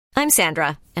I'm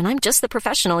Sandra, and I'm just the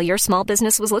professional your small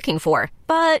business was looking for.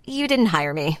 But you didn't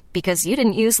hire me because you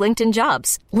didn't use LinkedIn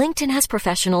Jobs. LinkedIn has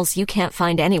professionals you can't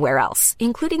find anywhere else,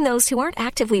 including those who aren't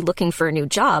actively looking for a new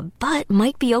job, but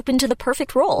might be open to the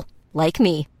perfect role, like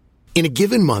me. In a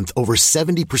given month, over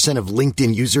 70% of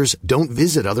LinkedIn users don't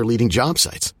visit other leading job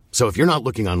sites. So if you're not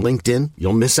looking on LinkedIn,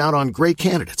 you'll miss out on great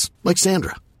candidates like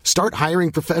Sandra. Start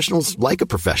hiring professionals like a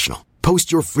professional.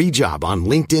 Post your free job on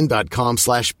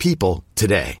linkedin.com/people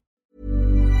today.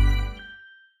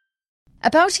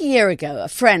 About a year ago, a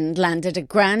friend landed a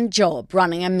grand job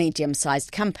running a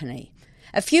medium-sized company.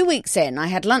 A few weeks in, I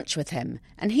had lunch with him,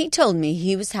 and he told me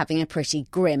he was having a pretty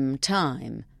grim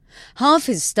time. Half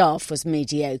his staff was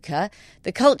mediocre,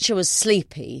 the culture was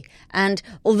sleepy, and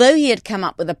although he had come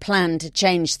up with a plan to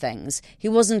change things, he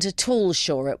wasn't at all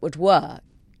sure it would work.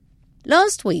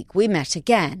 Last week we met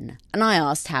again, and I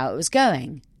asked how it was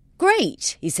going.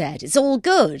 "Great," he said, "it's all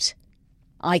good."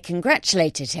 I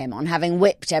congratulated him on having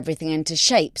whipped everything into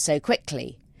shape so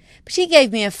quickly, but he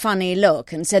gave me a funny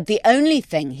look and said the only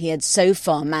thing he had so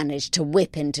far managed to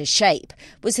whip into shape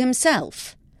was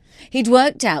himself. He'd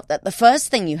worked out that the first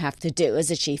thing you have to do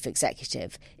as a chief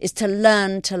executive is to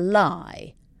learn to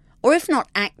lie, or if not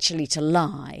actually to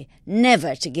lie,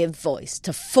 never to give voice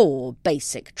to 4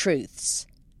 basic truths.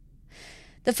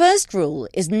 The first rule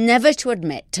is never to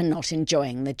admit to not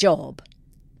enjoying the job.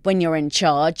 When you're in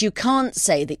charge, you can't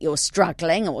say that you're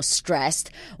struggling or stressed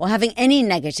or having any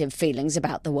negative feelings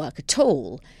about the work at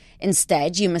all.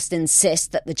 Instead, you must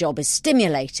insist that the job is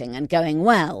stimulating and going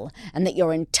well, and that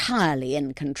you're entirely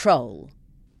in control.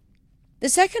 The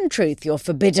second truth you're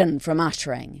forbidden from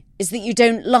uttering is that you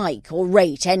don't like or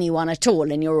rate anyone at all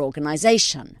in your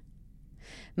organisation.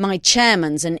 "My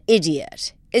chairman's an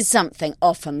idiot" is something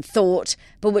often thought,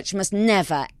 but which must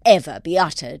never, ever be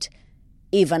uttered.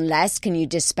 Even less can you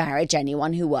disparage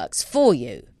anyone who works for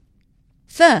you.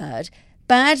 Third,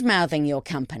 bad-mouthing your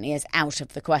company is out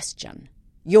of the question.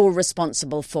 You're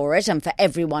responsible for it and for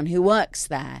everyone who works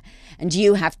there, and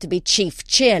you have to be chief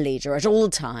cheerleader at all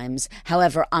times,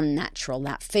 however unnatural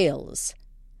that feels.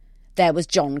 There was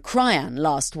John Cryan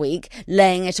last week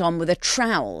laying it on with a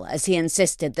trowel as he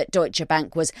insisted that Deutsche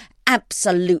Bank was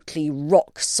absolutely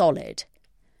rock solid.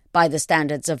 By the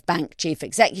standards of bank chief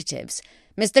executives,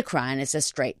 Mr. Cryan is a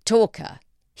straight talker.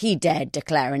 He dared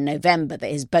declare in November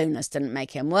that his bonus didn't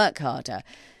make him work harder.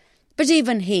 But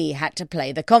even he had to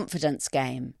play the confidence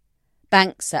game.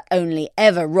 Banks are only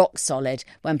ever rock solid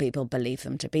when people believe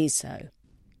them to be so.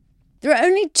 There are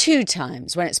only 2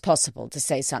 times when it's possible to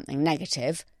say something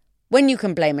negative: when you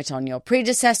can blame it on your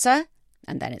predecessor,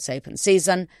 and then it's open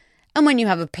season, and when you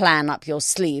have a plan up your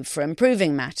sleeve for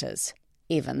improving matters.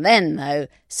 Even then, though,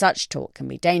 such talk can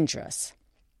be dangerous.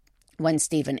 When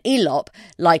Stephen Elop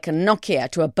likened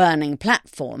Nokia to a burning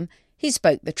platform, he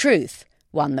spoke the truth,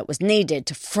 one that was needed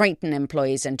to frighten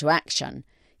employees into action.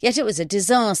 Yet it was a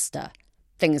disaster.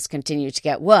 Things continued to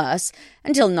get worse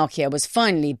until Nokia was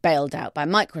finally bailed out by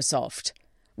Microsoft,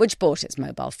 which bought its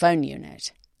mobile phone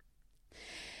unit.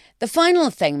 The final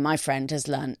thing my friend has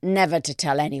learned never to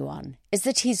tell anyone is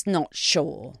that he's not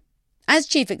sure. As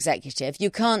chief executive, you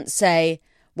can't say,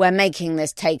 "We're making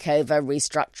this takeover,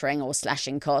 restructuring or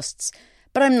slashing costs,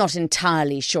 but I'm not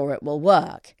entirely sure it will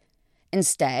work."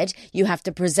 Instead, you have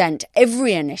to present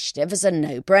every initiative as a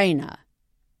no-brainer.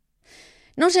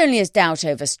 Not only is doubt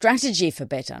over strategy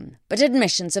forbidden, but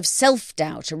admissions of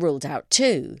self-doubt are ruled out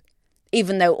too.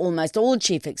 Even though almost all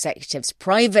chief executives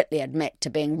privately admit to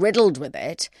being riddled with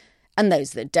it, and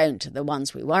those that don't are the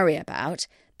ones we worry about,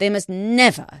 they must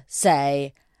never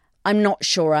say, "I'm not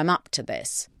sure I'm up to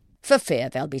this," for fear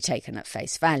they'll be taken at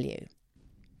face value.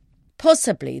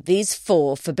 Possibly these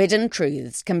 4 forbidden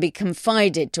truths can be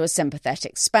confided to a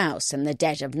sympathetic spouse in the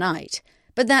dead of night,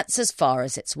 but that's as far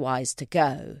as it's wise to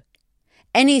go.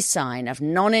 Any sign of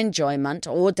non-enjoyment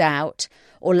or doubt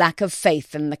or lack of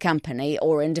faith in the company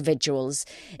or individuals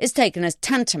is taken as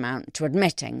tantamount to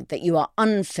admitting that you are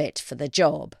unfit for the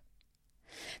job.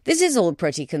 This is all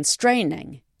pretty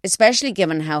constraining, especially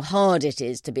given how hard it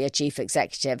is to be a chief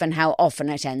executive and how often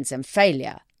it ends in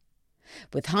failure.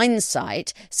 With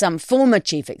hindsight, some former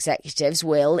chief executives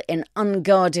will, in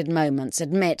unguarded moments,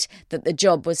 admit that the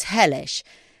job was hellish,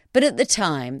 but at the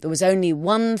time there was only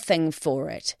one thing for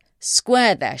it: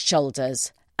 square their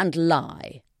shoulders and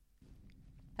lie.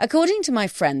 According to my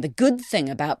friend, the good thing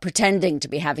about pretending to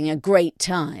be having a great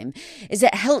time is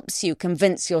it helps you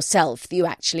convince yourself that you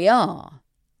actually are.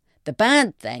 The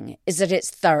bad thing is that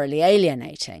it's thoroughly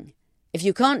alienating. If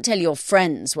you can't tell your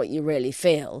friends what you really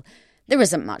feel, there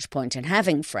isn't much point in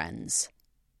having friends.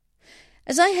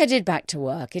 As I headed back to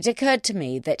work, it occurred to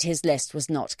me that his list was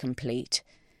not complete.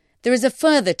 There is a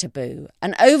further taboo,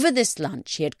 and over this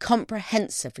lunch he had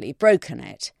comprehensively broken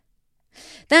it.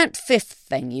 That fifth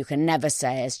thing you can never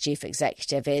say as chief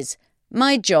executive is,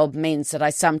 "My job means that I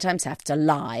sometimes have to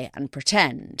lie and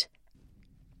pretend."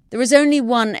 There is only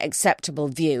one acceptable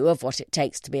view of what it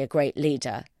takes to be a great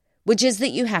leader, which is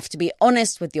that you have to be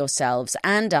honest with yourselves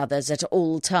and others at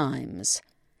all times.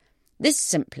 This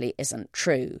simply isn't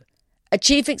true. A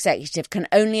chief executive can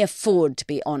only afford to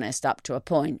be honest up to a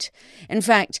point. In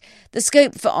fact, the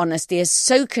scope for honesty is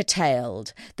so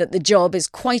curtailed that the job is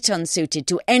quite unsuited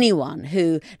to anyone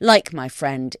who, like my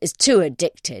friend, is too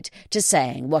addicted to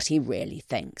saying what he really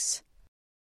thinks.